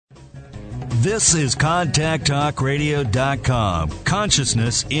This is ContactTalkRadio.com.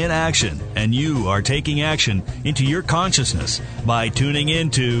 Consciousness in action. And you are taking action into your consciousness by tuning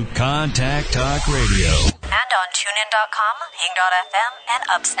into Contact Talk Radio. And on TuneIn.com, Ping.fm, and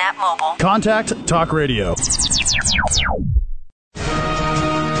UpSnap Mobile. Contact Talk Radio.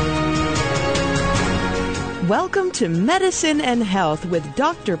 Welcome to Medicine and Health with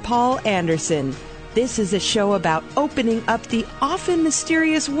Dr. Paul Anderson. This is a show about opening up the often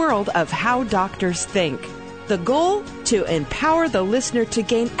mysterious world of how doctors think. The goal? To empower the listener to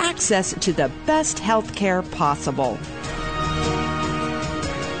gain access to the best health care possible.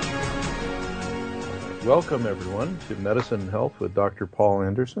 Welcome, everyone, to Medicine and Health with Dr. Paul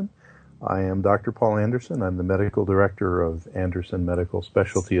Anderson. I am Dr. Paul Anderson. I'm the medical director of Anderson Medical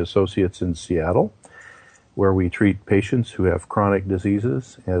Specialty Associates in Seattle, where we treat patients who have chronic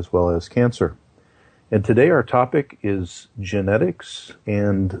diseases as well as cancer. And today our topic is genetics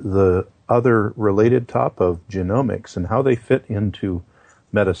and the other related topic of genomics and how they fit into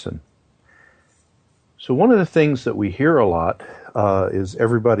medicine. So one of the things that we hear a lot is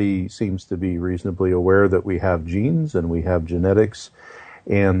everybody seems to be reasonably aware that we have genes and we have genetics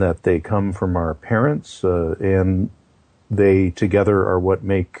and that they come from our parents and they together are what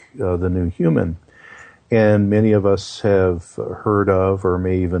make the new human. And many of us have heard of or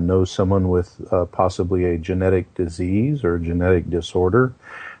may even know someone with possibly a genetic disease or genetic disorder.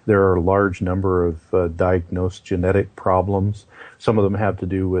 There are a large number of diagnosed genetic problems. Some of them have to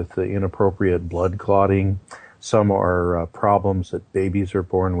do with inappropriate blood clotting. Some are problems that babies are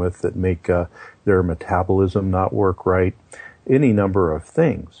born with that make their metabolism not work right. Any number of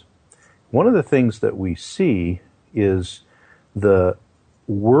things. One of the things that we see is the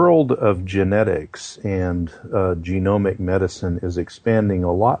world of genetics and genomic medicine is expanding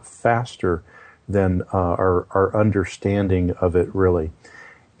a lot faster than our understanding of it really.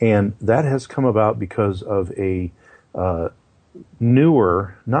 And that has come about because of a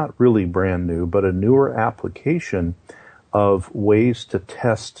newer, not really brand new, but a newer application of ways to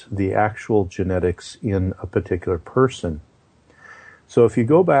test the actual genetics in a particular person. So if you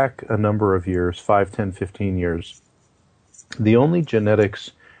go back a number of years, 5, 10, 15 years, the only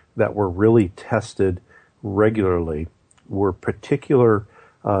genetics that were really tested regularly were particular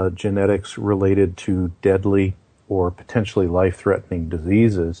genetics related to deadly or potentially life-threatening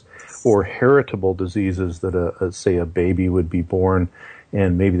diseases or heritable diseases that, say, a baby would be born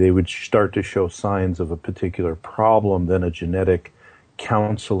and maybe they would start to show signs of a particular problem, then a genetic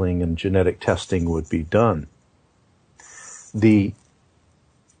counseling and genetic testing would be done. The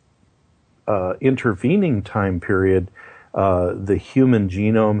intervening time period, the human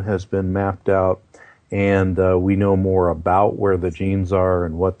genome has been mapped out, and we know more about where the genes are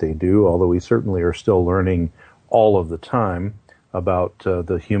and what they do, although we certainly are still learning all of the time about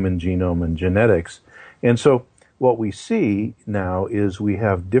the human genome and genetics. And so what we see now is we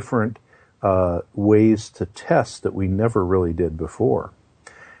have different ways to test that we never really did before.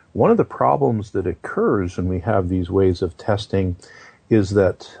 One of the problems that occurs when we have these ways of testing is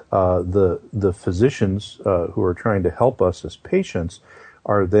that the physicians who are trying to help us as patients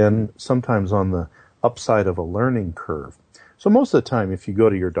are then sometimes on the upside of a learning curve. So most of the time, if you go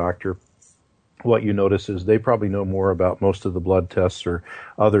to your doctor, what you notice is they probably know more about most of the blood tests or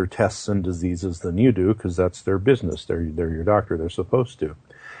other tests and diseases than you do, because that's their business. They're your doctor. They're supposed to.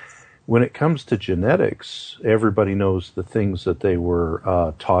 When it comes to genetics, everybody knows the things that they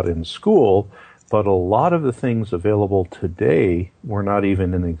were taught in school, but a lot of the things available today were not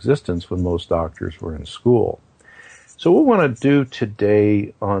even in existence when most doctors were in school. So what we want to do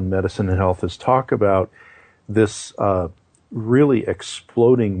today on Medicine and Health is talk about this really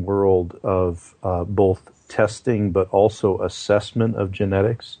exploding world of both testing but also assessment of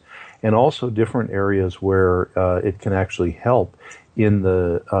genetics, and also different areas where it can actually help in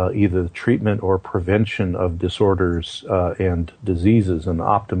the either the treatment or prevention of disorders and diseases and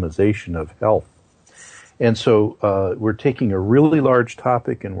optimization of health. And so we're taking a really large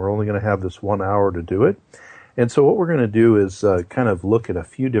topic, and we're only going to have this 1 hour to do it. And so what we're going to do is kind of look at a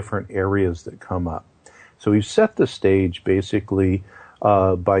few different areas that come up. So we've set the stage basically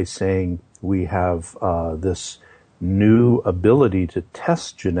by saying we have this new ability to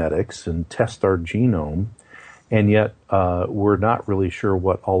test genetics and test our genome, and yet we're not really sure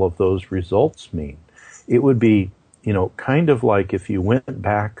what all of those results mean. It would be, kind of like if you went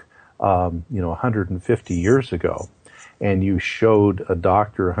back 150 years ago, and you showed a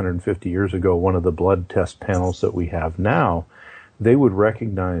doctor 150 years ago one of the blood test panels that we have now, they would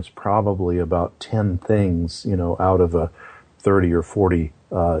recognize probably about 10 things, out of a 30 or 40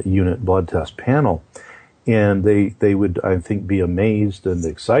 unit blood test panel. And they would, I think, be amazed and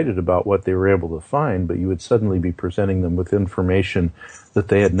excited about what they were able to find, but you would suddenly be presenting them with information that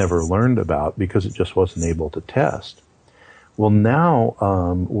they had never learned about because it just wasn't able to test. Well, now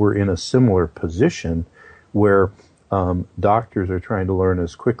we're in a similar position where doctors are trying to learn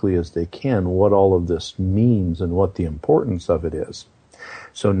as quickly as they can what all of this means and what the importance of it is.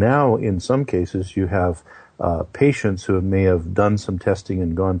 So now, in some cases, you have patients who may have done some testing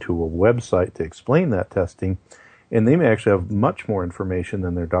and gone to a website to explain that testing, and they may actually have much more information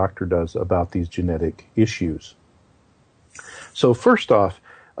than their doctor does about these genetic issues. So first off,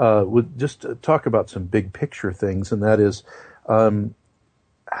 we'll just talk about some big picture things, and that is, how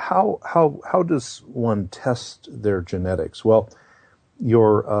does one test their genetics? Well,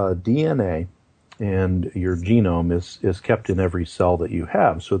 your DNA and your genome is kept in every cell that you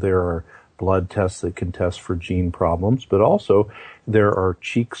have. So there are blood tests that can test for gene problems, but also there are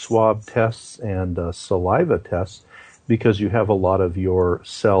cheek swab tests and saliva tests because you have a lot of your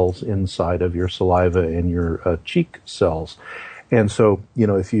cells inside of your saliva and your cheek cells. And so,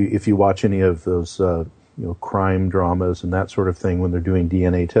 if you watch any of those crime dramas and that sort of thing when they're doing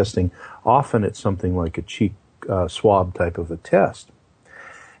DNA testing, often it's something like a cheek swab type of a test.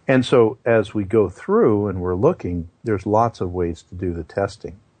 And so as we go through and we're looking, there's lots of ways to do the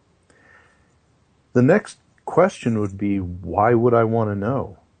testing. The next question would be, why would I want to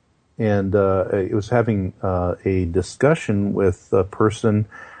know? And it was having a discussion with a person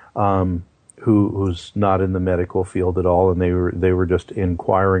who's not in the medical field at all, and they were just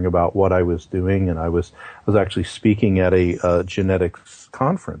inquiring about what I was doing, and I was actually speaking at a genetics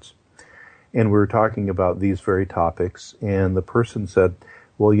conference, and we were talking about these very topics, and the person said,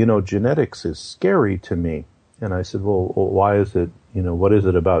 well, genetics is scary to me. And I said, well, why is it, what is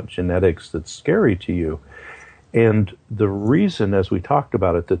it about genetics that's scary to you? And the reason, as we talked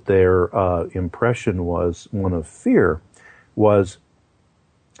about it, that their impression was one of fear was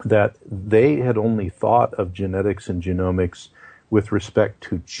that they had only thought of genetics and genomics with respect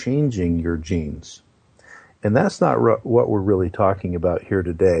to changing your genes. And that's not what we're really talking about here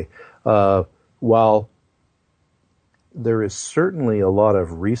today. While there is certainly a lot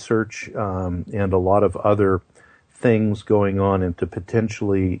of research and a lot of other things going on into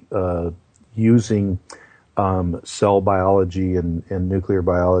potentially using cell biology and nuclear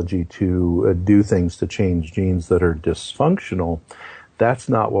biology to do things to change genes that are dysfunctional, that's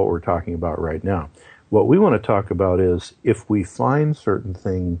not what we're talking about right now. What we want to talk about is if we find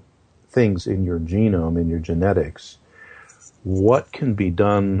certain things in your genome, in your genetics, what can be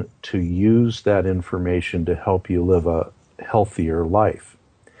done to use that information to help you live a healthier life?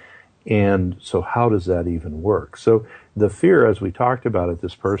 And so how does that even work? So the fear, as we talked about it,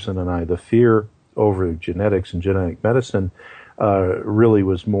 this person and I, the fear over genetics and genetic medicine really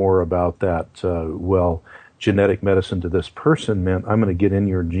was more about that, genetic medicine to this person meant I'm going to get in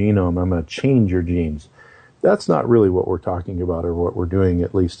your genome, I'm going to change your genes. That's not really what we're talking about or what we're doing,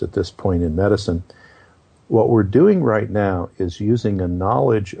 at least at this point in medicine. What we're doing right now is using a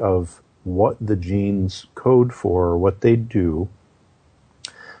knowledge of what the genes code for or what they do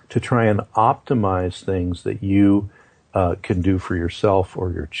to try and optimize things that you can do for yourself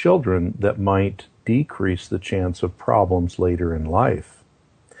or your children that might decrease the chance of problems later in life.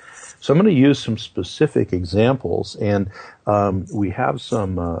 So I'm going to use some specific examples, and we have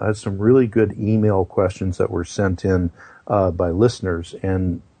some really good email questions that were sent in by listeners,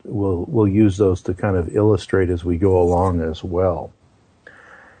 and we'll use those to kind of illustrate as we go along as well.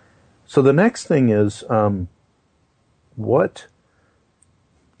 So the next thing is, what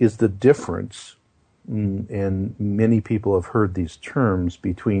is the difference, and many people have heard these terms,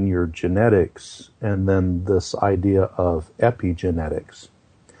 between your genetics and then this idea of epigenetics.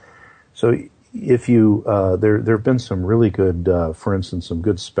 So if you, there have been some really good, for instance, some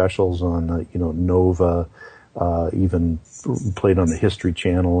good specials on, Nova, even played on the History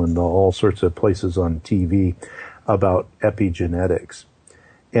Channel and all sorts of places on TV about epigenetics.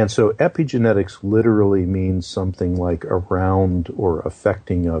 And so epigenetics literally means something like around or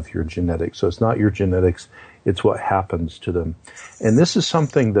affecting of your genetics. So it's not your genetics, it's what happens to them. And this is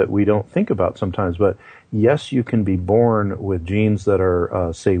something that we don't think about sometimes, but yes, you can be born with genes that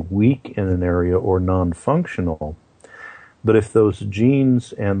are, say, weak in an area or non-functional. But if those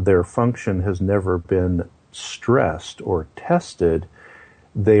genes and their function has never been stressed or tested,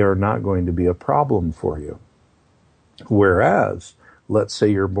 they are not going to be a problem for you. Whereas, let's say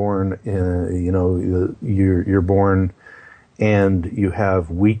you're born, you're born and you have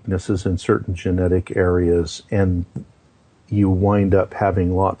weaknesses in certain genetic areas, and you wind up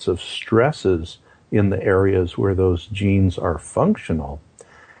having lots of stresses in the areas where those genes are functional.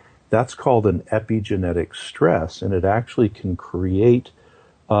 That's called an epigenetic stress, and it actually can create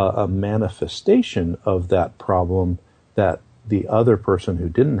a manifestation of that problem that the other person who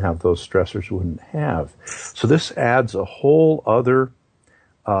didn't have those stressors wouldn't have. So this adds a whole other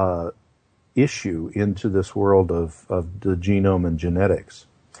issue into this world of the genome and genetics.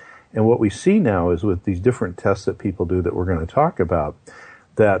 And what we see now is with these different tests that people do that we're going to talk about,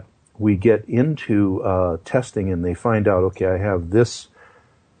 that we get into testing and they find out, okay, I have this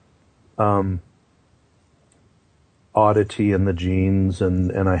oddity in the genes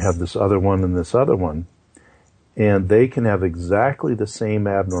and I have this other one and this other one. And they can have exactly the same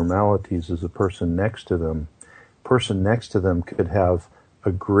abnormalities as the person next to them. Person next to them could have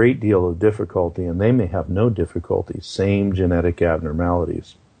a great deal of difficulty, and they may have no difficulty, same genetic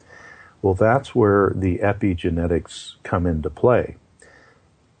abnormalities. Well, that's where the epigenetics come into play.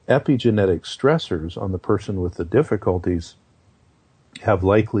 Epigenetic stressors on the person with the difficulties have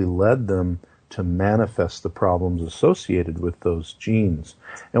likely led them to manifest the problems associated with those genes.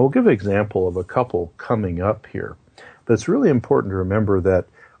 And we'll give an example of a couple coming up here. But it's really important to remember that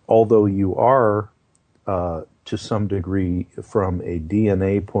although you are, to some degree, from a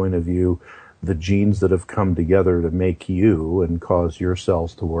DNA point of view, the genes that have come together to make you and cause your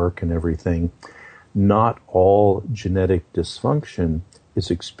cells to work and everything, not all genetic dysfunction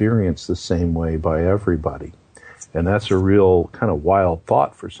is experienced the same way by everybody. And that's a real kind of wild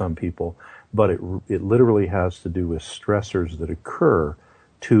thought for some people, but it literally has to do with stressors that occur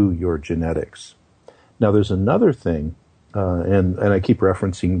to your genetics. Now, there's another thing, and I keep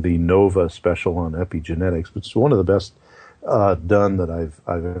referencing the NOVA special on epigenetics, but it's one of the best done that I've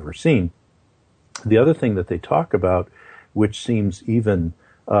ever seen. The other thing that they talk about, which seems even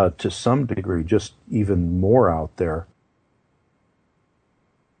to some degree just even more out there,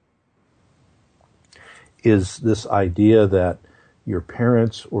 is this idea that your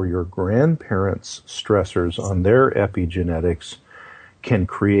parents or your grandparents' stressors on their epigenetics can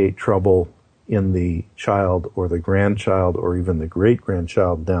create trouble in the child or the grandchild or even the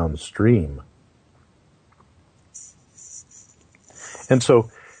great-grandchild downstream. And so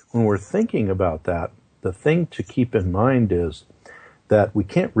when we're thinking about that, the thing to keep in mind is that we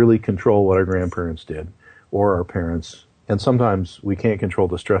can't really control what our grandparents did or our parents, and sometimes we can't control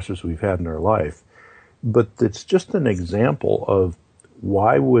the stressors we've had in our life. But it's just an example of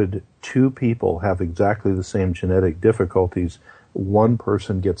why would two people have exactly the same genetic difficulties? One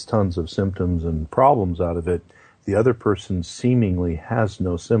person gets tons of symptoms and problems out of it. The other person seemingly has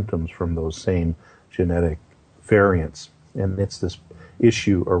no symptoms from those same genetic variants. And it's this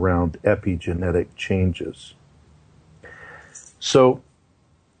issue around epigenetic changes. So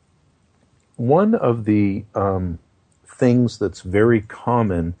one of the things that's very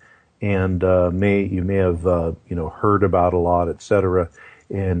common and you may have heard about a lot, etc.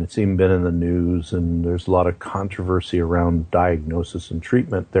 And it's even been in the news, and there's a lot of controversy around diagnosis and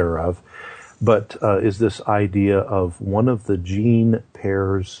treatment thereof. But is this idea of one of the gene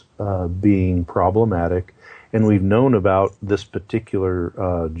pairs being problematic? And we've known about this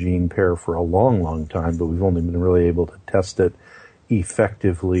particular gene pair for a long, long time, but we've only been really able to test it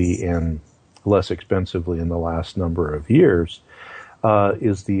effectively and less expensively in the last number of years.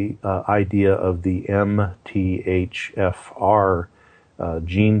 Is the idea of the MTHFR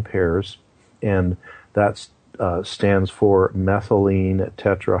gene pairs, and that stands for methylene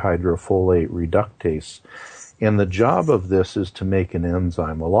tetrahydrofolate reductase. And the job of this is to make an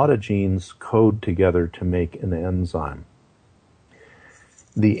enzyme. A lot of genes code together to make an enzyme.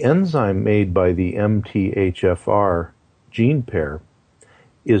 The enzyme made by the MTHFR gene pair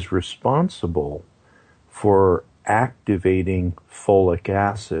is responsible for activating folic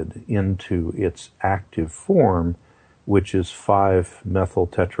acid into its active form, which is 5-methyl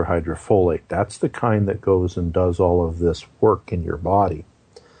tetrahydrofolate. That's the kind that goes and does all of this work in your body.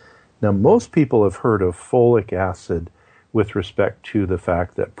 Now, most people have heard of folic acid with respect to the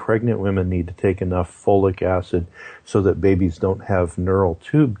fact that pregnant women need to take enough folic acid so that babies don't have neural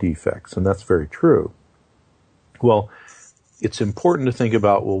tube defects, and that's very true. Well, it's important to think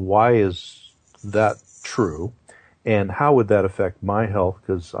about, well, why is that true? And how would that affect my health?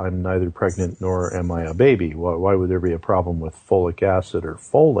 Because I'm neither pregnant nor am I a baby. Why would there be a problem with folic acid or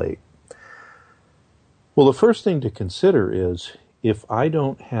folate? Well, the first thing to consider is if I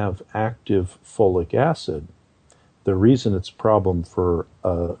don't have active folic acid, the reason it's a problem for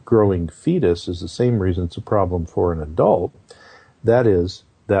a growing fetus is the same reason it's a problem for an adult. That is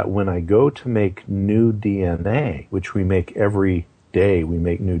that when I go to make new DNA, which we make every day, we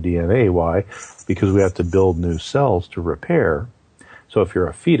make new DNA. Why? Because we have to build new cells to repair. So if you're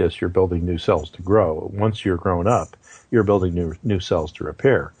a fetus, you're building new cells to grow. Once you're grown up, you're building new cells to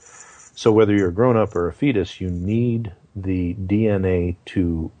repair. So whether you're a grown-up or a fetus, you need the DNA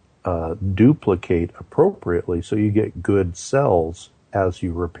to duplicate appropriately so you get good cells as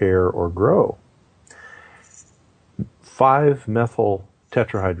you repair or grow. 5-methyl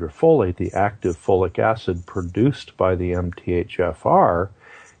tetrahydrofolate, the active folic acid produced by the MTHFR,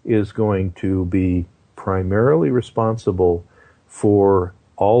 is going to be primarily responsible for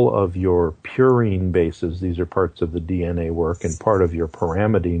all of your purine bases. These are parts of the DNA work, and part of your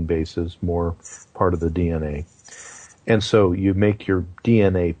pyrimidine bases, more part of the DNA. And so you make your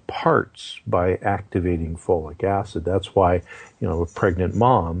DNA parts by activating folic acid. That's why, a pregnant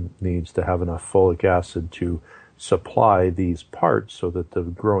mom needs to have enough folic acid to supply these parts so that the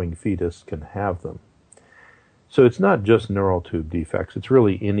growing fetus can have them. So it's not just neural tube defects. It's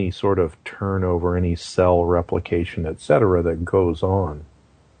really any sort of turnover, any cell replication, etc., that goes on.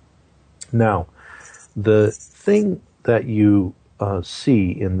 Now, the thing that you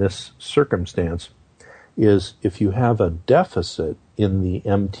see in this circumstance is if you have a deficit in the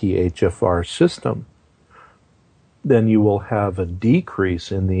MTHFR system, then you will have a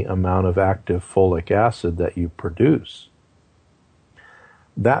decrease in the amount of active folic acid that you produce.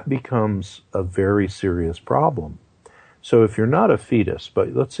 That becomes a very serious problem. So if you're not a fetus,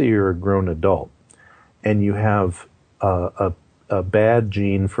 but let's say you're a grown adult, and you have a bad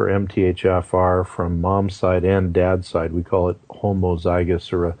gene for MTHFR from mom's side and dad's side, we call it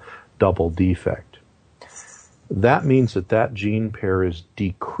homozygous or a double defect. That means that gene pair is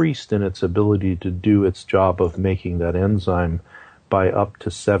decreased in its ability to do its job of making that enzyme by up to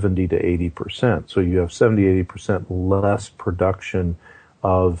 70 to 80%. So you have 70-80% less production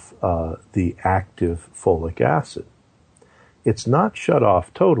of the active folic acid. It's not shut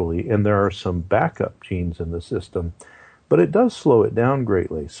off totally, and there are some backup genes in the system, but it does slow it down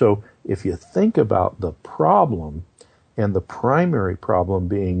greatly. So if you think about the problem, and the primary problem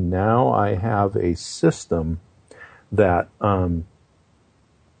being now I have a system that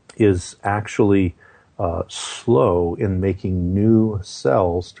is actually slow in making new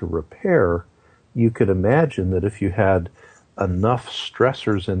cells to repair, you could imagine that if you had enough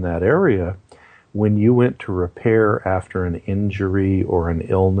stressors in that area, when you went to repair after an injury or an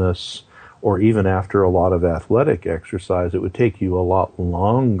illness, or even after a lot of athletic exercise, it would take you a lot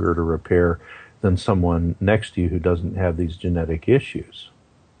longer to repair than someone next to you who doesn't have these genetic issues.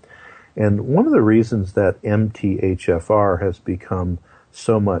 And one of the reasons that MTHFR has become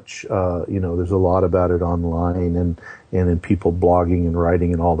so much, there's a lot about it online and in people blogging and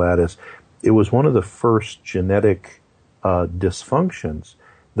writing and all that, is it was one of the first genetic dysfunctions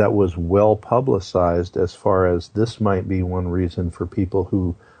that was well publicized as far as this might be one reason for people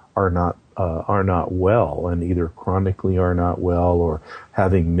who are not well, and either chronically are not well or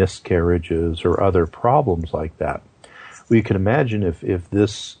having miscarriages or other problems like that. Well, you can imagine if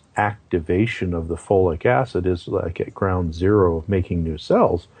this activation of the folic acid is like at ground zero of making new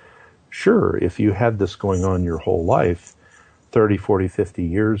cells, sure, if you had this going on your whole life, 30, 40, 50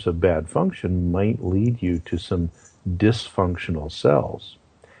 years of bad function might lead you to some dysfunctional cells.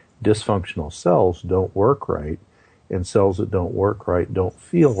 Dysfunctional cells don't work right, and cells that don't work right don't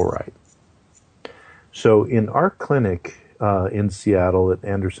feel right. So in our clinic in Seattle at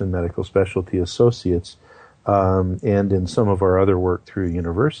Anderson Medical Specialty Associates, and in some of our other work through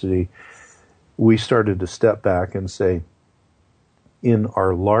university, we started to step back and say, in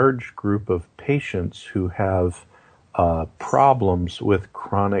our large group of patients who have problems with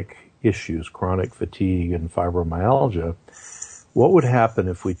chronic issues, chronic fatigue and fibromyalgia, what would happen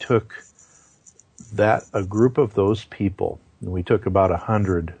if we took a group of those people, and we took about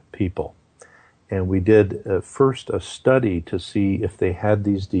 100 people, and we did first a study to see if they had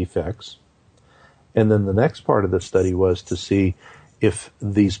these defects, and then the next part of the study was to see if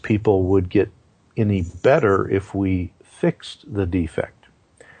these people would get any better if we fixed the defect.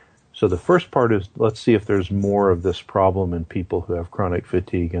 So the first part is, let's see if there's more of this problem in people who have chronic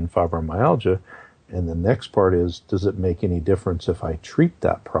fatigue and fibromyalgia. And the next part is, does it make any difference if I treat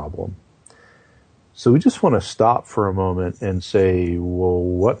that problem? So we just want to stop for a moment and say, well,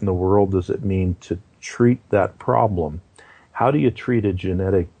 what in the world does it mean to treat that problem? How do you treat a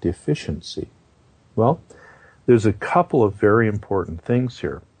genetic deficiency? Well, there's a couple of very important things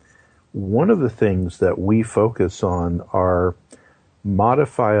here. One of the things that we focus on are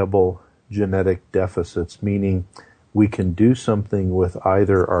modifiable genetic deficits, meaning we can do something with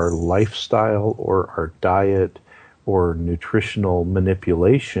either our lifestyle or our diet or nutritional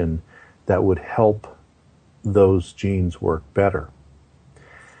manipulation that would help those genes work better.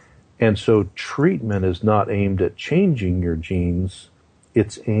 And so treatment is not aimed at changing your genes,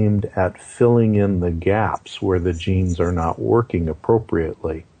 it's aimed at filling in the gaps where the genes are not working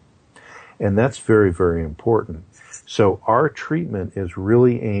appropriately. And that's very, very important. So our treatment is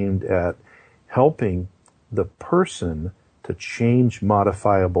really aimed at helping the person to change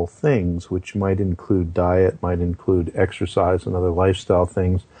modifiable things, which might include diet, might include exercise and other lifestyle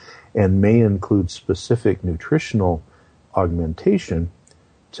things, and may include specific nutritional augmentation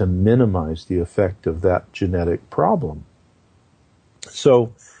to minimize the effect of that genetic problem.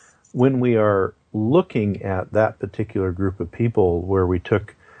 So when we are looking at that particular group of people where we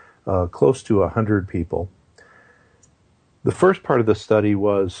took close to 100 people, the first part of the study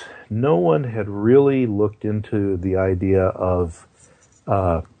was no one had really looked into the idea of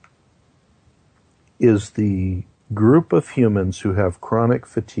is the group of humans who have chronic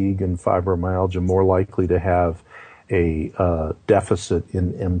fatigue and fibromyalgia more likely to have a deficit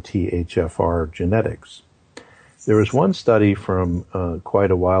in MTHFR genetics. There was one study from quite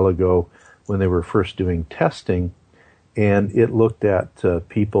a while ago when they were first doing testing, and it looked at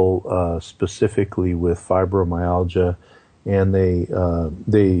people specifically with fibromyalgia, and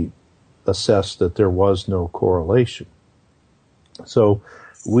they assessed that there was no correlation. So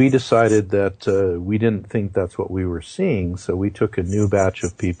we decided that we didn't think that's what we were seeing, so we took a new batch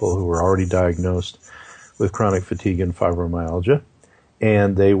of people who were already diagnosed with chronic fatigue and fibromyalgia,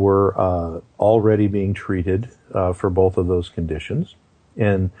 and they were already being treated for both of those conditions.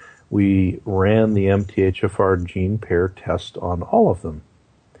 And we ran the MTHFR gene pair test on all of them.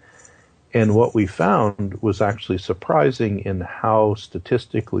 And what we found was actually surprising in how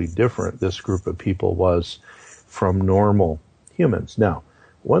statistically different this group of people was from normal humans. Now,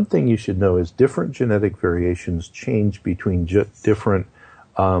 one thing you should know is different genetic variations change between different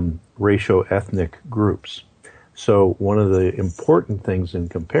racial-ethnic groups. So one of the important things in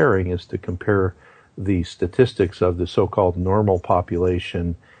comparing is to compare the statistics of the so-called normal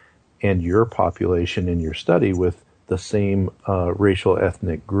population and your population in your study with the same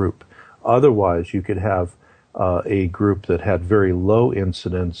racial-ethnic group. Otherwise, you could have a group that had very low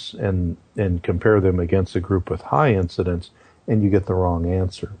incidence and compare them against a group with high incidence, and you get the wrong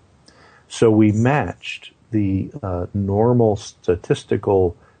answer. So we matched the normal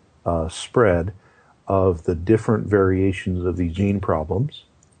statistical spread of the different variations of these gene problems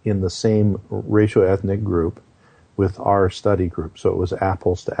in the same racial ethnic group with our study group. So it was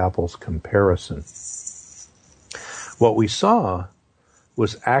apples to apples comparison. What we saw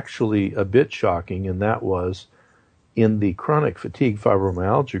was actually a bit shocking, and that was in the chronic fatigue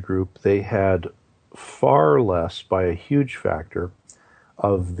fibromyalgia group, they had far less, by a huge factor,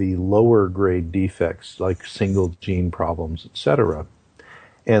 of the lower grade defects like single gene problems, etc.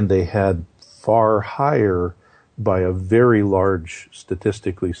 And they had far higher, by a very large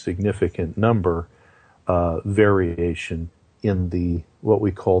statistically significant number, variation in the what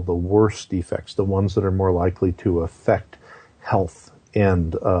we call the worst defects, the ones that are more likely to affect health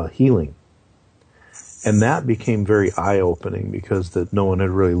and healing. And that became very eye-opening because that no one had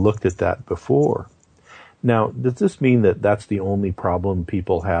really looked at that before. Now, does this mean that that's the only problem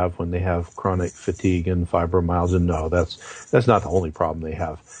people have when they have chronic fatigue and fibromyalgia? No, that's not the only problem they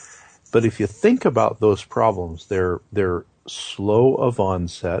have. But if you think about those problems, they're slow of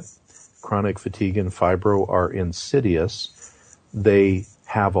onset. Chronic fatigue and fibro are insidious. They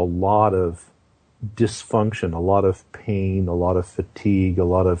have a lot of dysfunction, a lot of pain, a lot of fatigue, a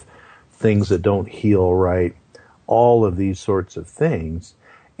lot of things that don't heal right, all of these sorts of things.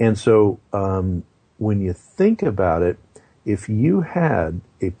 And so when you think about it, if you had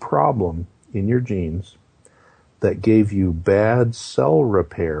a problem in your genes that gave you bad cell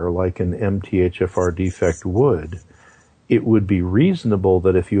repair like an MTHFR defect would, it would be reasonable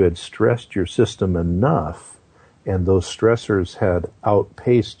that if you had stressed your system enough and those stressors had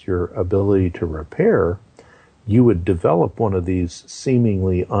outpaced your ability to repair, you would develop one of these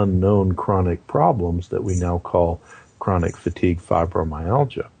seemingly unknown chronic problems that we now call chronic fatigue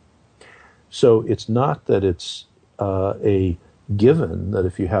fibromyalgia. So it's not that it's a given that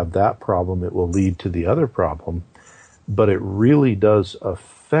if you have that problem, it will lead to the other problem, but it really does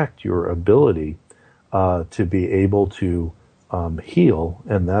affect your ability to be able to heal,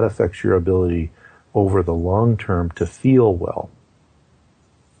 and that affects your ability over the long term to feel well.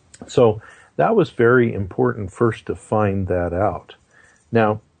 So that was very important first to find that out.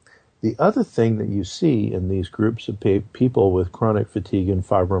 Now, the other thing that you see in these groups of people with chronic fatigue and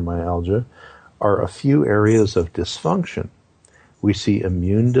fibromyalgia are a few areas of dysfunction. We see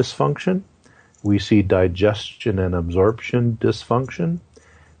immune dysfunction. We see digestion and absorption dysfunction.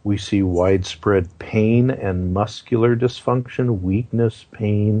 We see widespread pain and muscular dysfunction, weakness,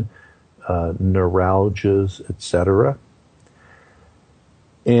 pain, neuralgias, etc.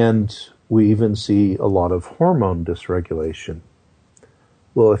 And we even see a lot of hormone dysregulation.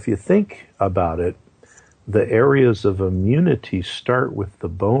 Well, if you think about it, the areas of immunity start with the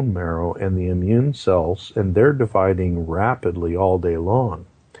bone marrow and the immune cells, and they're dividing rapidly all day long.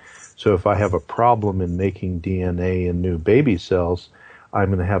 So if I have a problem in making DNA in new baby cells,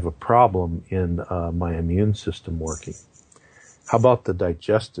 I'm going to have a problem in my immune system working. How about the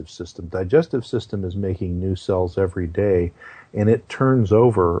digestive system? Digestive system is making new cells every day, and it turns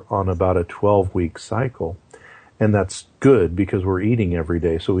over on about a 12-week cycle. And that's good because we're eating every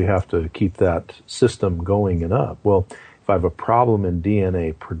day, so we have to keep that system going and up. Well, if I have a problem in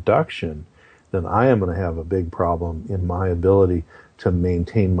DNA production, then I am going to have a big problem in my ability to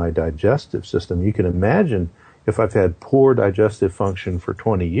maintain my digestive system. You can imagine if I've had poor digestive function for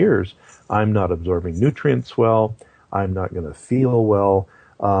 20 years, I'm not absorbing nutrients well, I'm not going to feel well,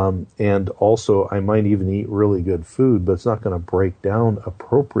 and also I might even eat really good food, but it's not going to break down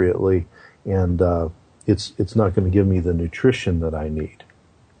appropriately, and it's not going to give me the nutrition that I need.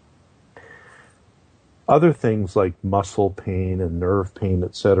 Other things like muscle pain and nerve pain,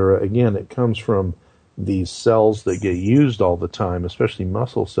 etc., again, it comes from these cells that get used all the time, especially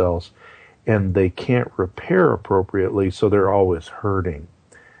muscle cells, and they can't repair appropriately, so they're always hurting.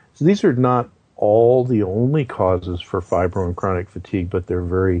 So these are not all the only causes for fibro and chronic fatigue, but they're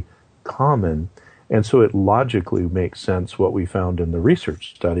very common, and so it logically makes sense what we found in the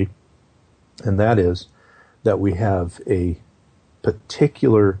research study, and that is that we have a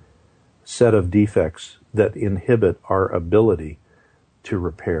particular set of defects that inhibit our ability to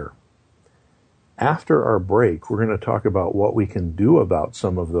repair. After our break, we're going to talk about what we can do about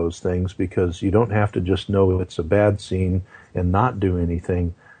some of those things, because you don't have to just know it's a bad scene and not do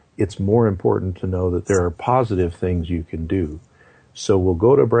anything. It's more important to know that there are positive things you can do. So we'll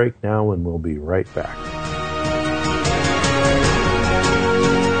go to break now and we'll be right back.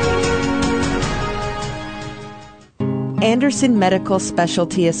 Anderson Medical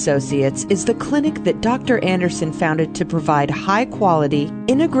Specialty Associates is the clinic that Dr. Anderson founded to provide high-quality,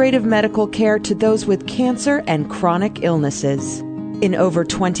 integrative medical care to those with cancer and chronic illnesses. In over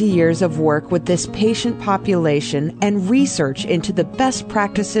 20 years of work with this patient population and research into the best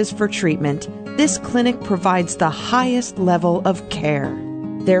practices for treatment, this clinic provides the highest level of care.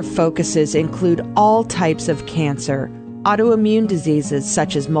 Their focuses include all types of cancer, autoimmune diseases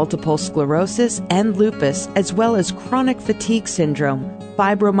such as multiple sclerosis and lupus, as well as chronic fatigue syndrome,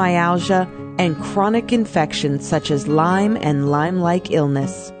 fibromyalgia, and chronic infections such as Lyme and Lyme-like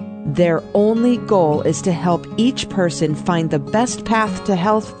illness. Their only goal is to help each person find the best path to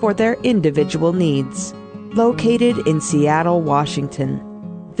health for their individual needs. Located in Seattle, Washington.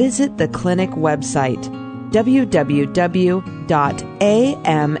 Visit the clinic website,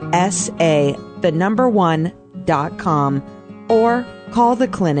 www.amsa1.com, or call the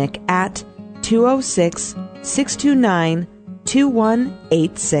clinic at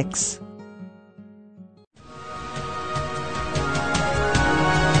 206-629-2186.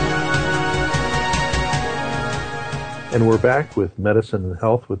 And we're back with Medicine and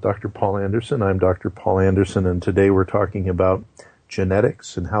Health with Dr. Paul Anderson. I'm Dr. Paul Anderson, and today we're talking about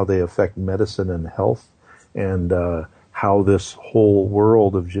genetics and how they affect medicine and health, and how this whole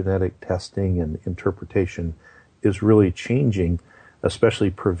world of genetic testing and interpretation is really changing, especially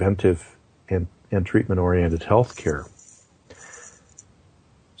preventive and treatment-oriented health care.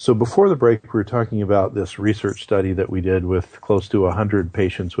 So before the break, we were talking about this research study that we did with close to 100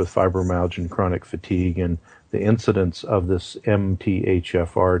 patients with fibromyalgia and chronic fatigue, and the incidence of this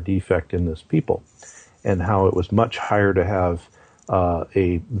MTHFR defect in this people, and how it was much higher to have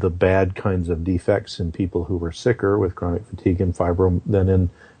the bad kinds of defects in people who were sicker with chronic fatigue and fibro than in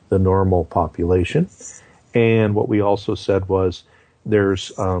the normal population. And what we also said was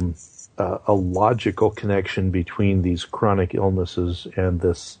there's a logical connection between these chronic illnesses and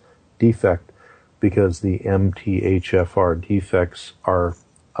this defect, because the MTHFR defects are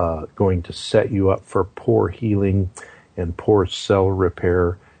going to set you up for poor healing and poor cell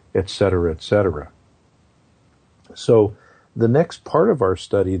repair, etc., etc. So the next part of our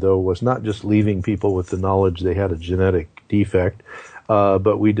study, though, was not just leaving people with the knowledge they had a genetic defect,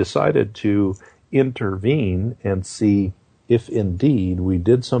 but we decided to intervene and see if indeed we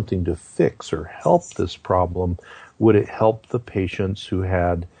did something to fix or help this problem. Would it help the patients who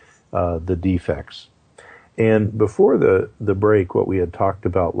had the defects? And before the break, what we had talked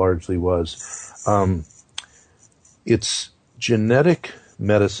about largely was it's genetic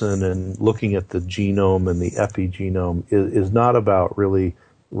medicine, and looking at the genome and the epigenome is not about really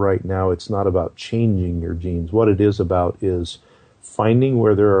right now, it's not about changing your genes. What it is about is finding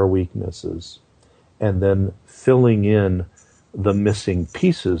where there are weaknesses and then filling in the missing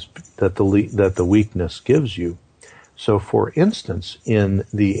pieces that the weakness gives you. So, for instance, in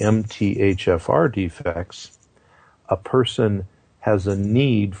the MTHFR defects, a person has a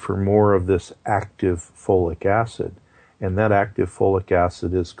need for more of this active folic acid, and that active folic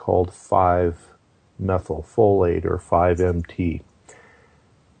acid is called 5-methylfolate or 5-MT.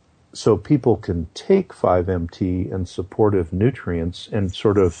 So people can take 5-MT and supportive nutrients and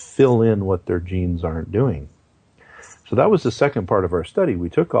sort of fill in what their genes aren't doing. So that was the second part of our study.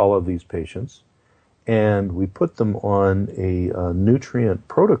 We took all of these patients and we put them on a nutrient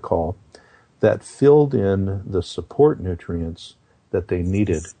protocol that filled in the support nutrients that they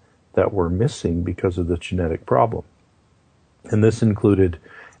needed that were missing because of the genetic problem. And this included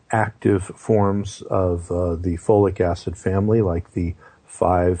active forms of the folic acid family, like the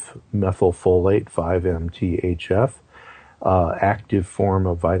 5-methylfolate, 5-MTHF, active form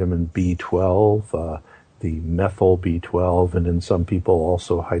of vitamin B12, the methyl B12, and in some people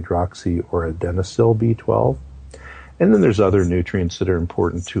also hydroxy or adenylyl B12. And then there's other nutrients that are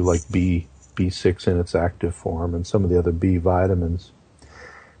important too, like B6 in its active form and some of the other B vitamins.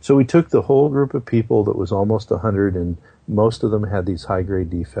 So we took the whole group of people that was almost 100, and most of them had these high-grade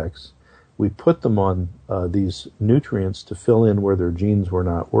defects. We put them on these nutrients to fill in where their genes were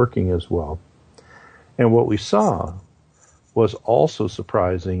not working as well. And what we saw was also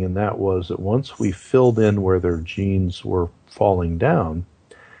surprising, and that was that once we filled in where their genes were falling down,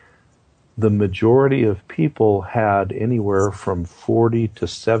 the majority of people had anywhere from 40 to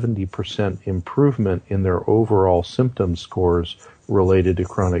 70% improvement in their overall symptom scores related to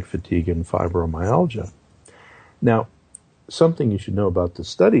chronic fatigue and fibromyalgia. Now, something you should know about the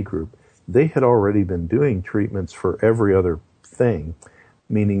study group, they had already been doing treatments for every other thing,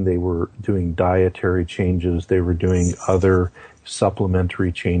 meaning they were doing dietary changes, they were doing other supplementary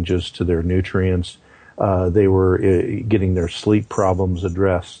changes to their nutrients, they were getting their sleep problems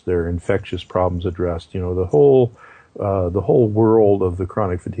addressed, their infectious problems addressed. You know, the whole world of the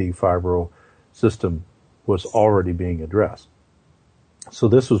chronic fatigue fibro system was already being addressed. So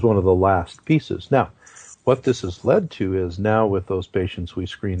this was one of the last pieces. Now, what this has led to is now with those patients, we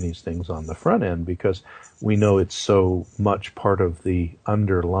screen these things on the front end because we know it's so much part of the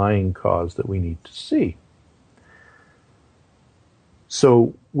underlying cause that we need to see.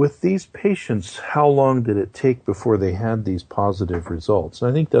 So with these patients, how long did it take before they had these positive results? And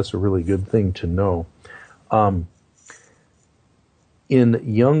I think that's a really good thing to know. In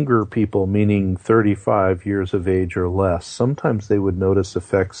younger people, meaning 35 years of age or less, sometimes they would notice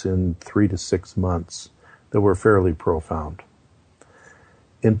effects in 3 to 6 months that were fairly profound.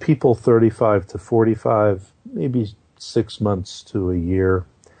 In people 35 to 45, maybe 6 months to a year.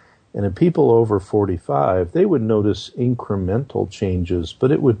 And in people over 45, they would notice incremental changes,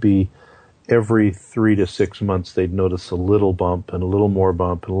 but it would be every 3 to 6 months they'd notice a little bump and a little more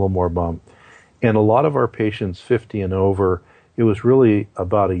bump and a little more bump. And a lot of our patients 50 and over, it was really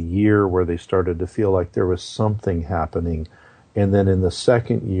about a year where they started to feel like there was something happening. And then in the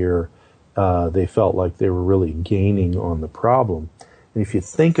second year, they felt like they were really gaining on the problem. And if you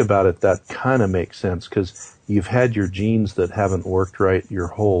think about it, that kind of makes sense because you've had your genes that haven't worked right your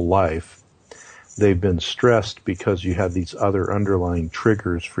whole life. They've been stressed because you have these other underlying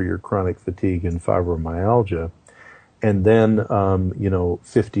triggers for your chronic fatigue and fibromyalgia. And then,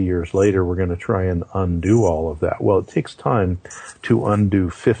 50 years later, we're going to try and undo all of that. Well, it takes time to undo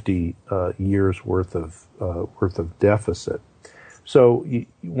 50 years worth of deficit. So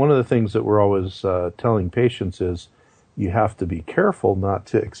one of the things that we're always telling patients is you have to be careful not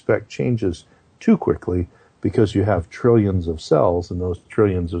to expect changes too quickly because you have trillions of cells, and those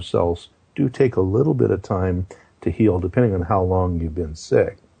trillions of cells do take a little bit of time to heal depending on how long you've been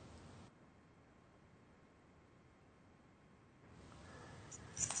sick.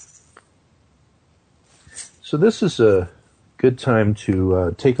 So this is a good time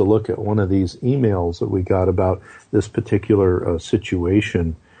to take a look at one of these emails that we got about this particular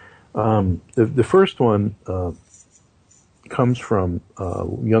situation. The first one comes from a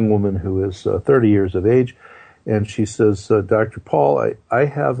young woman who is 30 years of age, and she says, Dr. Paul, I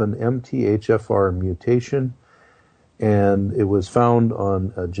have an MTHFR mutation, and it was found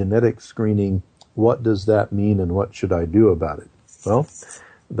on a genetic screening. What does that mean, and what should I do about it? Well,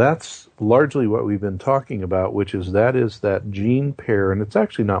 that's largely what we've been talking about, which is that gene pair, and it's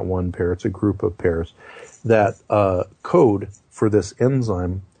actually not one pair, it's a group of pairs, that code for this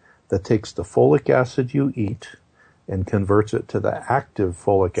enzyme that takes the folic acid you eat and converts it to the active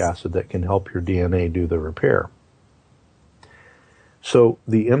folic acid that can help your DNA do the repair. So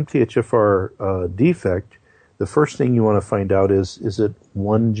the MTHFR defect, the first thing you want to find out is it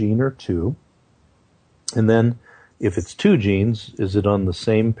one gene or two? And then if it's two genes, is it on the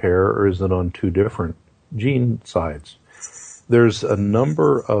same pair or is it on two different gene sides. There's a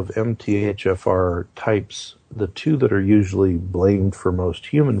number of MTHFR types. The two that are usually blamed for most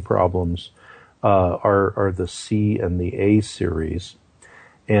human problems are the C and the A series.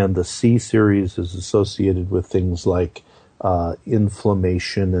 And the C series is associated with things like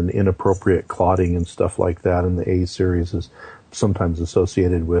inflammation and inappropriate clotting and stuff like that. And the A series is sometimes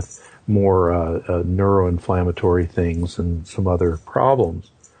associated with more neuroinflammatory things and some other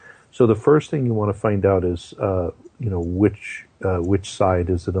problems. So the first thing you want to find out is, which side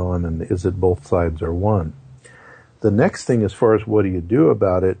is it on, and is it both sides or one? The next thing, as far as what do you do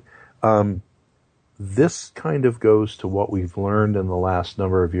about it, this kind of goes to what we've learned in the last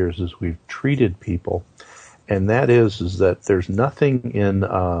number of years as we've treated people, and that is that there's nothing in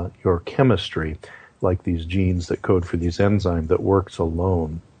your chemistry, like these genes that code for these enzymes, that works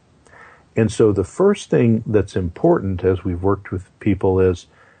alone. And so the first thing that's important as we've worked with people is,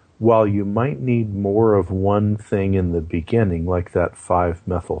 while you might need more of one thing in the beginning, like that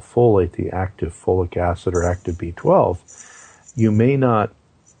 5-methylfolate, the active folic acid or active B12, you may not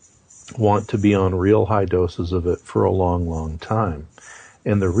want to be on real high doses of it for a long, long time.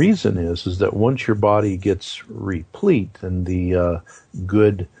 And the reason is that once your body gets replete and the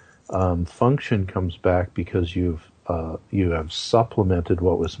good function comes back because you have supplemented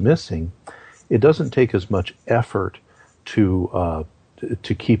what was missing, it doesn't take as much effort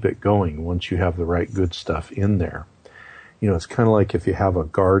to keep it going once you have the right good stuff in there. It's kind of like if you have a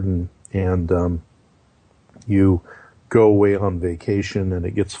garden and you go away on vacation and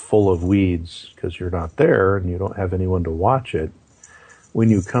it gets full of weeds because you're not there and you don't have anyone to watch it. When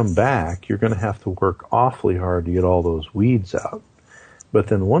you come back, you're going to have to work awfully hard to get all those weeds out. But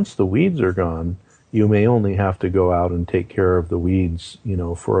then once the weeds are gone, you may only have to go out and take care of the weeds,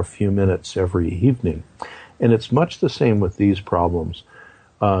 for a few minutes every evening. And it's much the same with these problems.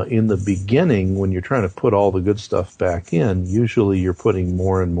 In the beginning, when you're trying to put all the good stuff back in, usually you're putting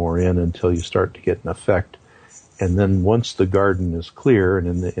more and more in until you start to get an effect. And then once the garden is clear,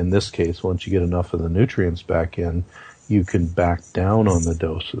 and in this case, once you get enough of the nutrients back in, you can back down on the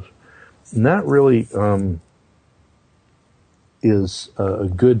doses. And that really is a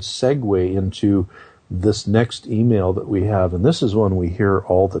good segue into this next email that we have. And this is one we hear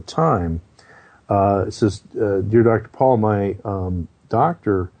all the time. It says, Dear Dr. Paul, my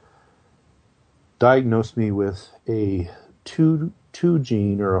doctor diagnosed me with a 2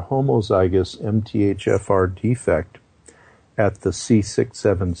 gene or a homozygous MTHFR defect at the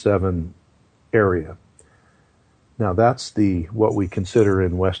C677 area. Now that's what we consider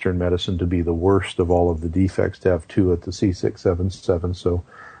in Western medicine to be the worst of all of the defects, to have 2 at the C677.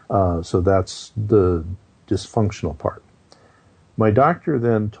 So that's the dysfunctional part. My doctor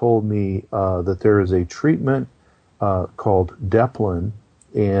then told me that there is a treatment called Deplin,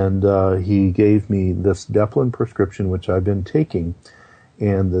 and he gave me this Deplin prescription, which I've been taking,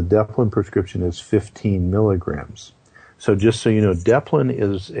 and the Deplin prescription is 15 milligrams. So just so you know, Deplin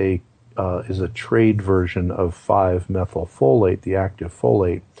is a trade version of 5-methylfolate, the active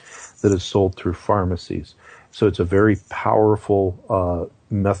folate, that is sold through pharmacies. So it's a very powerful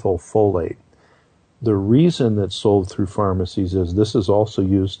methylfolate. The reason it's sold through pharmacies is this is also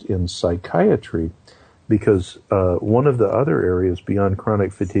used in psychiatry, because one of the other areas beyond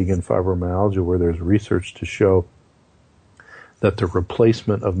chronic fatigue and fibromyalgia where there's research to show that the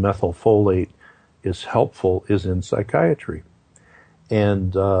replacement of methylfolate is helpful is in psychiatry.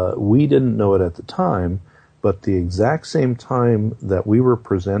 And we didn't know it at the time, but the exact same time that we were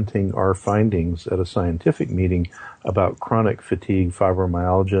presenting our findings at a scientific meeting about chronic fatigue,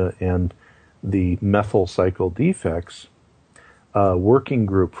 fibromyalgia, and the methyl cycle defects, a working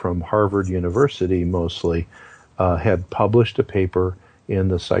group from Harvard University mostly had published a paper in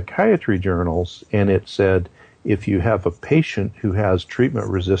the psychiatry journals, and it said if you have a patient who has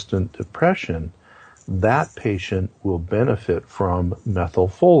treatment-resistant depression, that patient will benefit from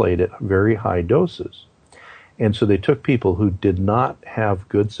methylfolate at very high doses. And so they took people who did not have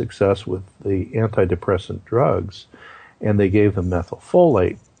good success with the antidepressant drugs, and they gave them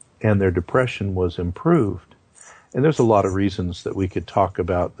methylfolate, and their depression was improved. And there's a lot of reasons that we could talk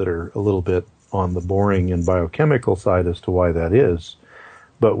about that are a little bit on the boring and biochemical side as to why that is.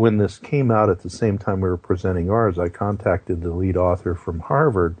 But when this came out at the same time we were presenting ours, I contacted the lead author from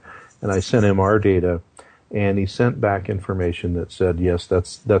Harvard, and I sent him our data, and he sent back information that said, yes,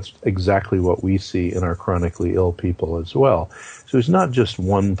 that's exactly what we see in our chronically ill people as well. So it's not just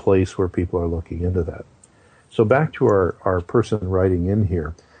one place where people are looking into that. So back to our person writing in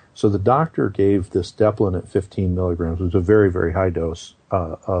here. So the doctor gave this Deplin at 15 milligrams, which was a very, very high dose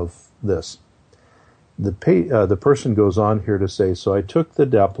of this. The person goes on here to say, so I took the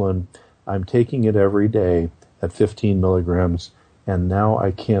Deplin, I'm taking it every day at 15 milligrams, and now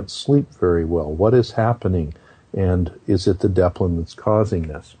I can't sleep very well. What is happening? And is it the Deplin that's causing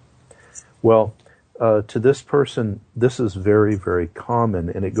this? Well, to this person, this is very, very common,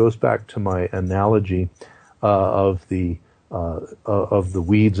 and it goes back to my analogy of the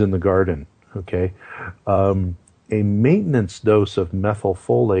weeds in the garden. Okay, a maintenance dose of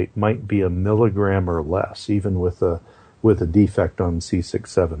methylfolate might be 1 milligram or less, even with a defect on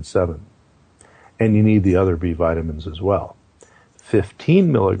C677, and you need the other B vitamins as well.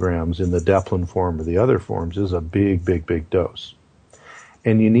 15 milligrams in the Deplin form or the other forms is a big, big, big dose.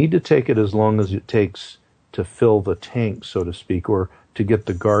 And you need to take it as long as it takes to fill the tank, so to speak, or to get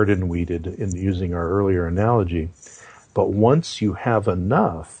the garden weeded, in using our earlier analogy. But once you have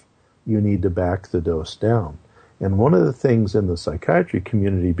enough, you need to back the dose down. And one of the things in the psychiatry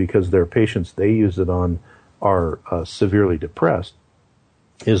community, because their patients they use it on are severely depressed,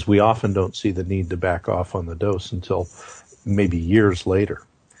 is we often don't see the need to back off on the dose until maybe years later.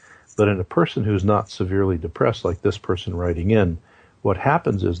 But in a person who's not severely depressed, like this person writing in, what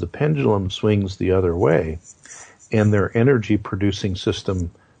happens is the pendulum swings the other way, and their energy-producing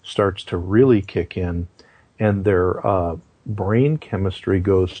system starts to really kick in, and their brain chemistry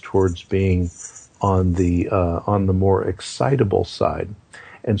goes towards being on the more excitable side.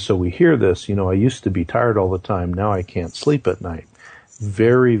 And so we hear this, I used to be tired all the time, now I can't sleep at night.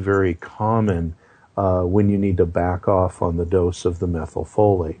 Very, very common when you need to back off on the dose of the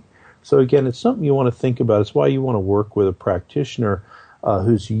methylfolate. So again, it's something you want to think about. It's why you want to work with a practitioner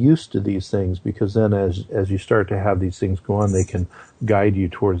who's used to these things, because then as you start to have these things go on, they can guide you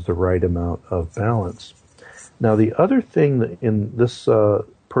towards the right amount of balance. Now, the other thing that in this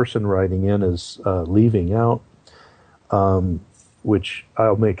person writing in is leaving out, which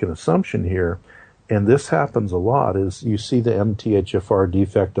I'll make an assumption here, and this happens a lot, is you see the MTHFR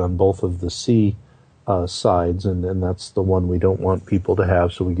defect on both of the C sides, and that's the one we don't want people to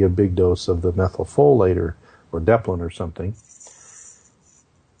have, so we give a big dose of the methylfolate or Deplin or something.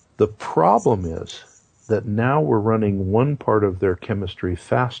 The problem is that now we're running one part of their chemistry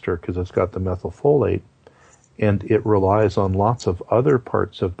faster because it's got the methylfolate, and it relies on lots of other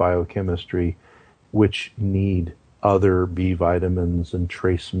parts of biochemistry which need other B vitamins and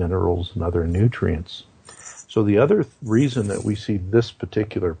trace minerals and other nutrients. So the other reason that we see this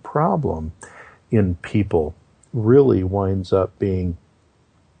particular problem in people really winds up being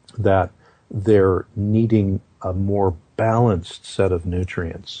that they're needing a more balanced set of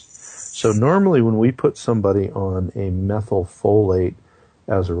nutrients. So normally when we put somebody on a methylfolate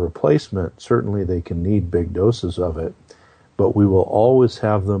as a replacement, certainly they can need big doses of it, but we will always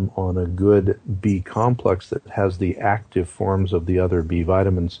have them on a good B complex that has the active forms of the other B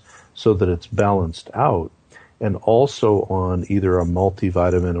vitamins so that it's balanced out, and also on either a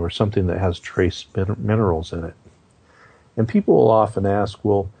multivitamin or something that has trace minerals in it. And people will often ask,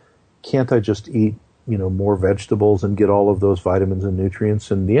 well, can't I just eat more vegetables and get all of those vitamins and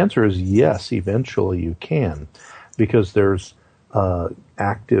nutrients? And the answer is yes, eventually you can, because there's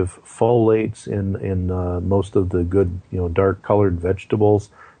active folates in most of the good, dark colored vegetables.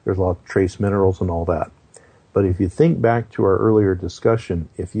 There's a lot of trace minerals and all that. But if you think back to our earlier discussion,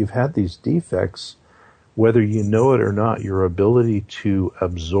 if you've had these defects, whether you know it or not, your ability to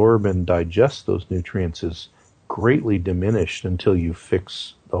absorb and digest those nutrients is greatly diminished until you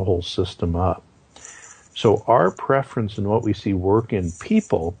fix the whole system up. So our preference and what we see work in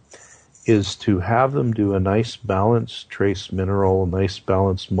people is to have them do a nice balanced trace mineral, a nice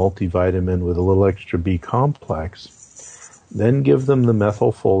balanced multivitamin with a little extra B complex, then give them the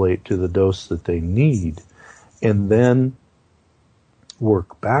methylfolate to the dose that they need, and then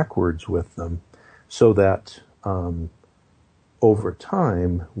work backwards with them so that over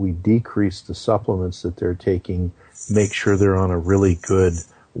time we decrease the supplements that they're taking, make sure they're on a really good,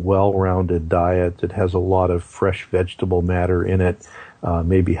 well-rounded diet that has a lot of fresh vegetable matter in it,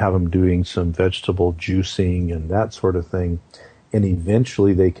 maybe have them doing some vegetable juicing and that sort of thing, and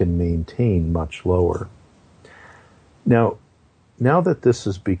eventually they can maintain much lower. Now that this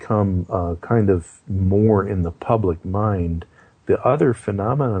has become kind of more in the public mind, the other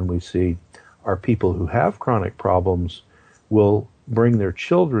phenomenon we see are people who have chronic problems will bring their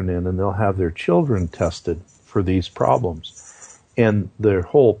children in and they'll have their children tested for these problems. And their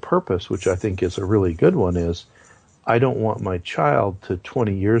whole purpose, which I think is a really good one, is I don't want my child to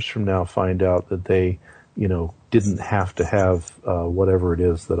 20 years from now find out that they, didn't have to have whatever it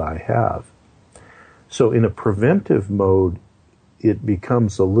is that I have. So in a preventive mode, it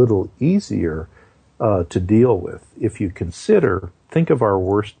becomes a little easier to deal with. If you think of our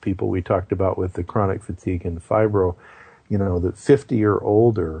worst people we talked about with the chronic fatigue and fibro, the 50 or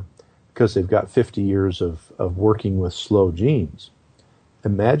older because they've got 50 years of working with slow genes.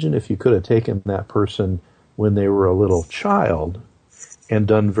 Imagine if you could have taken that person when they were a little child and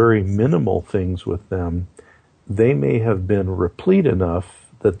done very minimal things with them. They may have been replete enough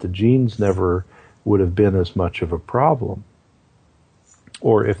that the genes never would have been as much of a problem.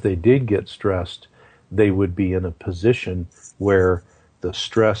 Or if they did get stressed, they would be in a position where the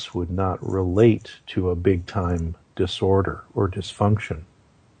stress would not relate to a big-time disorder or dysfunction.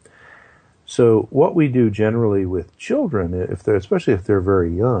 So what we do generally with children, especially if they're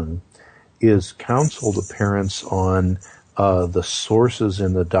very young, is counsel the parents on the sources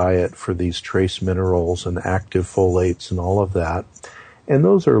in the diet for these trace minerals and active folates and all of that. And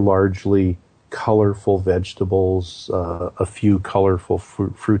those are largely colorful vegetables. A few colorful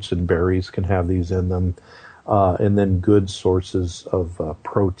fruits and berries can have these in them. And then good sources of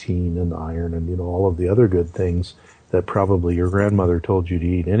protein and iron and, all of the other good things that probably your grandmother told you to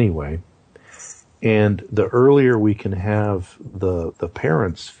eat anyway. And the earlier we can have the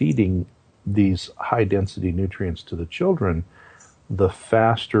parents feeding these high-density nutrients to the children, the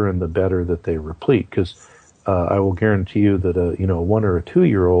faster and the better that they replete. Because I will guarantee you that a 1 or a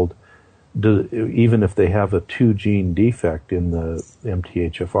 2-year-old, even if they have a 2-gene defect in the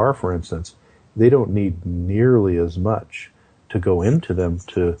MTHFR, for instance, they don't need nearly as much to go into them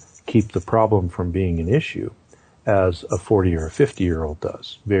to keep the problem from being an issue as a 40 or a 50-year-old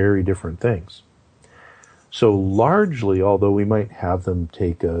does. Very different things. So largely, although we might have them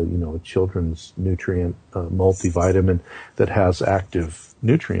take a children's nutrient multivitamin that has active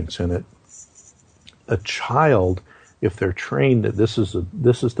nutrients in it, a child, if they're trained that this is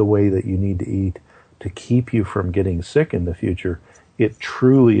the way that you need to eat to keep you from getting sick in the future, it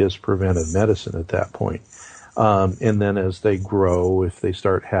truly is preventive medicine at that point. And then as they grow, if they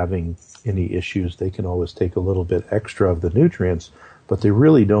start having any issues, they can always take a little bit extra of the nutrients, but they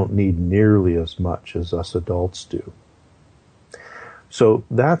really don't need nearly as much as us adults do. So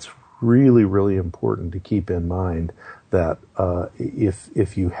that's really, really important to keep in mind, that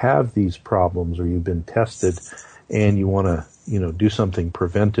if you have these problems or you've been tested and you want to do something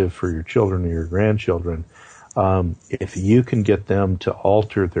preventive for your children or your grandchildren, if you can get them to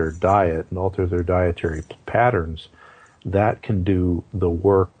alter their diet and alter their dietary patterns, that can do the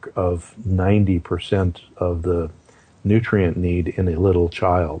work of 90% of the nutrient need in a little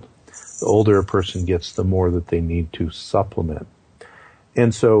child. The older a person gets, the more that they need to supplement.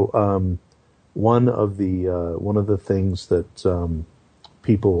 And so one of the things that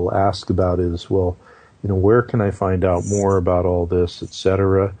people will ask about is, well, where can I find out more about all this,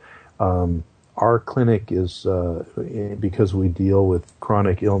 etc. Our clinic is, because we deal with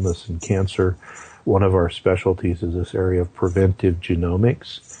chronic illness and cancer, one of our specialties is this area of preventive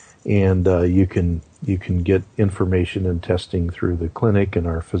genomics. And you can get information and testing through the clinic and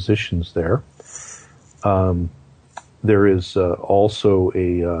our physicians there. There is also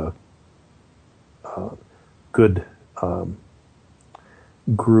a good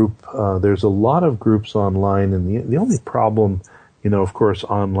group. There's a lot of groups online, and the only problem, of course,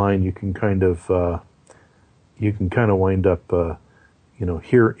 online you can kind of wind up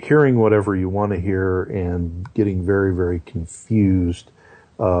hearing whatever you want to hear and getting very, very confused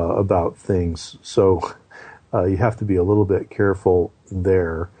about things. So you have to be a little bit careful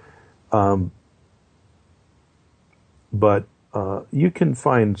there. But you can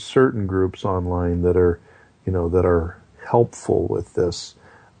find certain groups online that are helpful with this.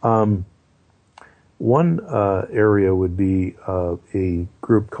 One area would be a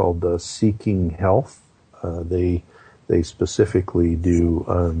group called Seeking Health. They specifically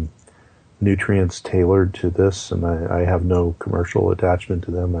do nutrients tailored to this, and I have no commercial attachment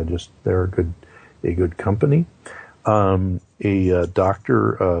to them. They're a good company. A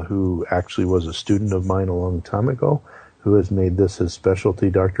doctor who actually was a student of mine a long time ago, who has made this his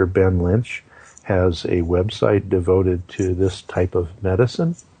specialty, Dr. Ben Lynch, has a website devoted to this type of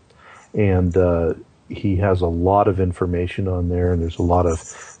medicine, and he has a lot of information on there, and there's a lot of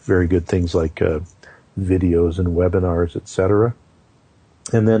very good things like videos and webinars, etc.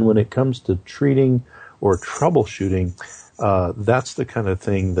 And then when it comes to treating or troubleshooting, that's the kind of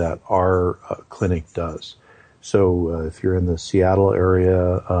thing that our clinic does. So if you're in the Seattle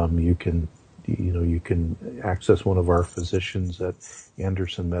area, you can access one of our physicians at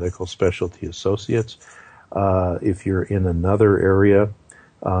Anderson Medical Specialty Associates. If you're in another area,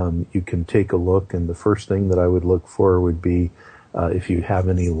 you can take a look, and the first thing that I would look for would be if you have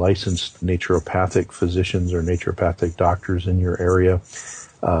any licensed naturopathic physicians or naturopathic doctors in your area.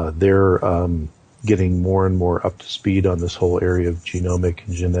 They're getting more and more up to speed on this whole area of genomic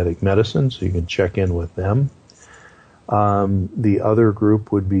and genetic medicine, so you can check in with them. The other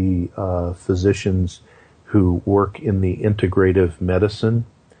group would be physicians who work in the integrative medicine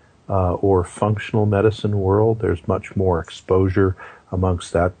or functional medicine world. There's much more exposure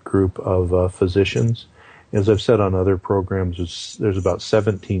amongst that group of physicians. As I've said on other programs, there's about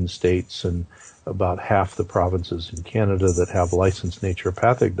 17 states and about half the provinces in Canada that have licensed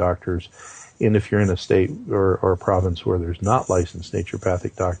naturopathic doctors. And if you're in a state or a province where there's not licensed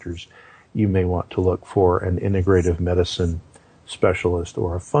naturopathic doctors, you may want to look for an integrative medicine specialist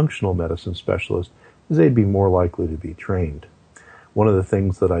or a functional medicine specialist, because they'd be more likely to be trained. One of the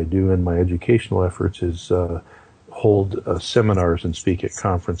things that I do in my educational efforts is hold seminars and speak at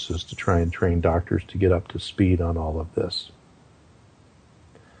conferences to try and train doctors to get up to speed on all of this.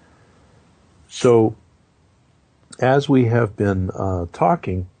 So, as we have been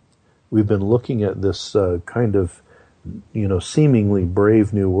talking, we've been looking at this kind of, seemingly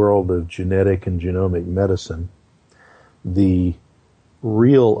brave new world of genetic and genomic medicine. The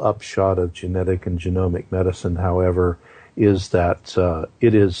real upshot of genetic and genomic medicine, however, is that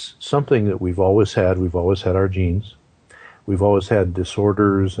it is something that we've always had. We've always had our genes. We've always had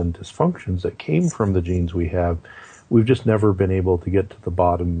disorders and dysfunctions that came from the genes we have. We've just never been able to get to the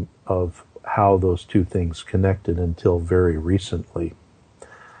bottom of how those two things connected until very recently.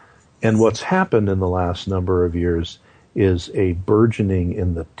 And what's happened in the last number of years is a burgeoning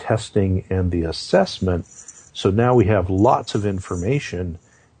in the testing and the assessment. So now we have lots of information,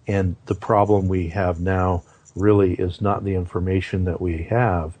 and the problem we have now really is not the information that we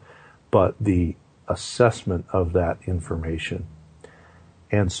have, but the assessment of that information.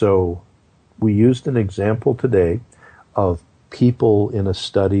 And so we used an example today of people in a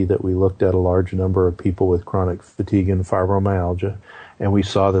study that we looked at a large number of people with chronic fatigue and fibromyalgia, and we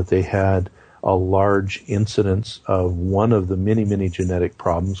saw that they had a large incidence of one of the many, many genetic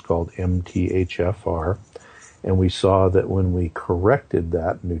problems called MTHFR. And we saw that when we corrected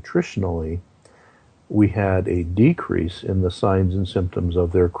that nutritionally, we had a decrease in the signs and symptoms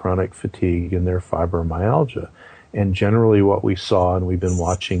of their chronic fatigue and their fibromyalgia. And generally what we saw, and we've been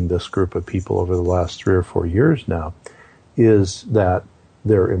watching this group of people over the last 3 or 4 years now, is that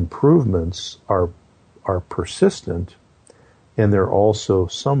their improvements are persistent, and they're also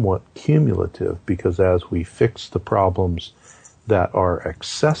somewhat cumulative, because as we fix the problems that are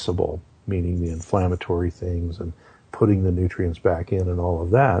accessible, meaning the inflammatory things and putting the nutrients back in and all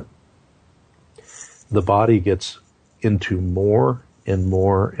of that, the body gets into more and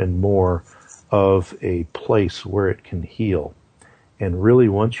more and more of a place where it can heal. And really,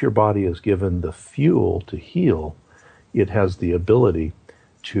 once your body is given the fuel to heal, it has the ability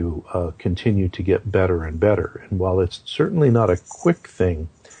to continue to get better and better. And while it's certainly not a quick thing,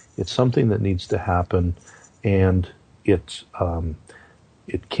 it's something that needs to happen, and it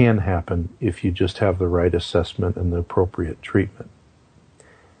can happen if you just have the right assessment and the appropriate treatment.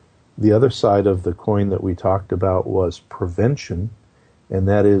 The other side of the coin that we talked about was prevention, and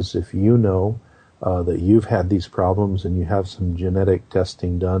that is if you know that you've had these problems and you have some genetic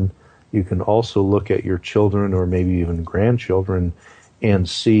testing done, you can also look at your children or maybe even grandchildren and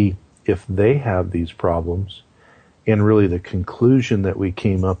see if they have these problems. And really the conclusion that we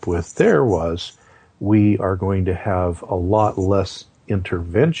came up with there was we are going to have a lot less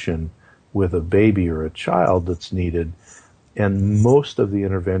intervention with a baby or a child that's needed. And most of the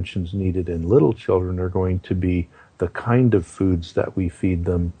interventions needed in little children are going to be the kind of foods that we feed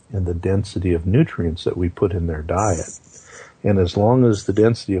them and the density of nutrients that we put in their diet. And as long as the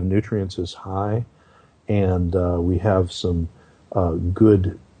density of nutrients is high and we have some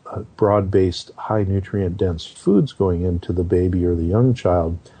good, broad-based, high nutrient-dense foods going into the baby or the young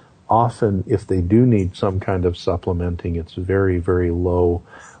child, often if they do need some kind of supplementing, it's very, very low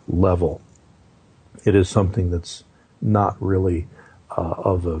level. It is something that's not really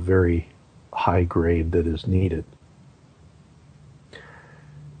of a very high grade that is needed.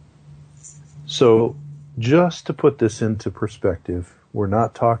 So just to put this into perspective, we're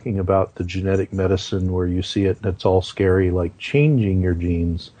not talking about the genetic medicine where you see it and it's all scary, like changing your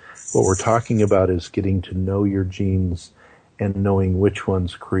genes. What we're talking about is getting to know your genes and knowing which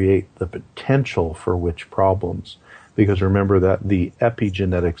ones create the potential for which problems. Because remember that the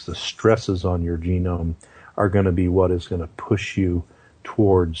epigenetics, the stresses on your genome, are going to be what is going to push you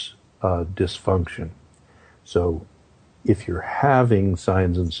towards dysfunction. So if you're having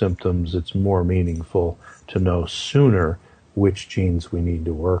signs and symptoms, it's more meaningful to know sooner which genes we need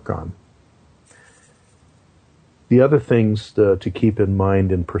to work on. The other things to keep in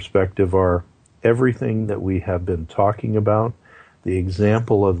mind in perspective are everything that we have been talking about. The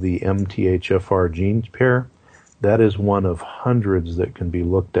example of the MTHFR gene pair, that is one of hundreds that can be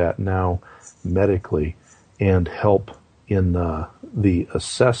looked at now medically and help in the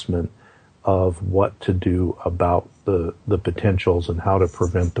assessment of what to do about the potentials and how to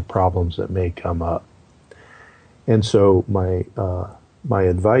prevent the problems that may come up. And so my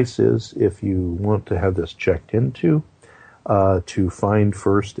advice is, if you want to have this checked into, to find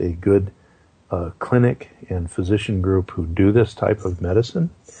first a good clinic and physician group who do this type of medicine.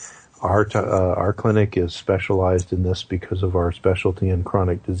 Our clinic is specialized in this because of our specialty in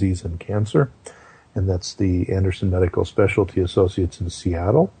chronic disease and cancer, and that's the Anderson Medical Specialty Associates in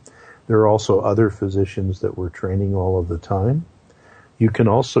Seattle. There are also other physicians that we're training all of the time. You can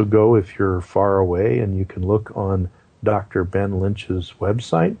also go, if you're far away, and you can look on Dr. Ben Lynch's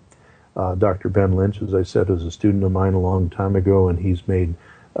website. Dr. Ben Lynch, as I said, was a student of mine a long time ago, and he's made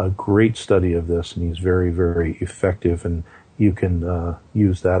a great study of this, and he's very, very effective, and you can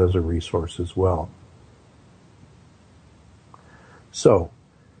use that as a resource as well. So,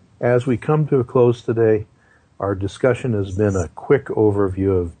 as we come to a close today, our discussion has been a quick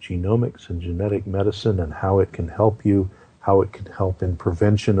overview of genomics and genetic medicine and how it can help you, how it can help in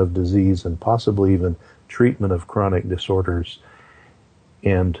prevention of disease and possibly even treatment of chronic disorders,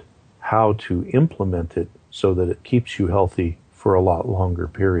 and how to implement it so that it keeps you healthy for a lot longer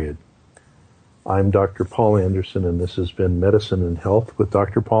period. I'm Dr. Paul Anderson, and this has been Medicine and Health with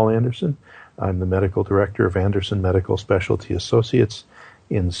Dr. Paul Anderson. I'm the Medical Director of Anderson Medical Specialty Associates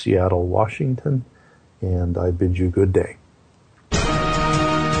in Seattle, Washington, and I bid you good day.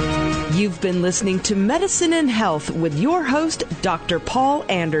 You've been listening to Medicine and Health with your host, Dr. Paul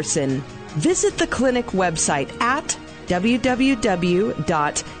Anderson. Visit the clinic website at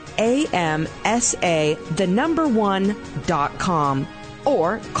www.amsa1.com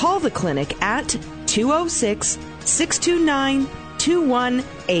or call the clinic at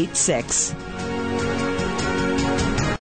 206-629-2186.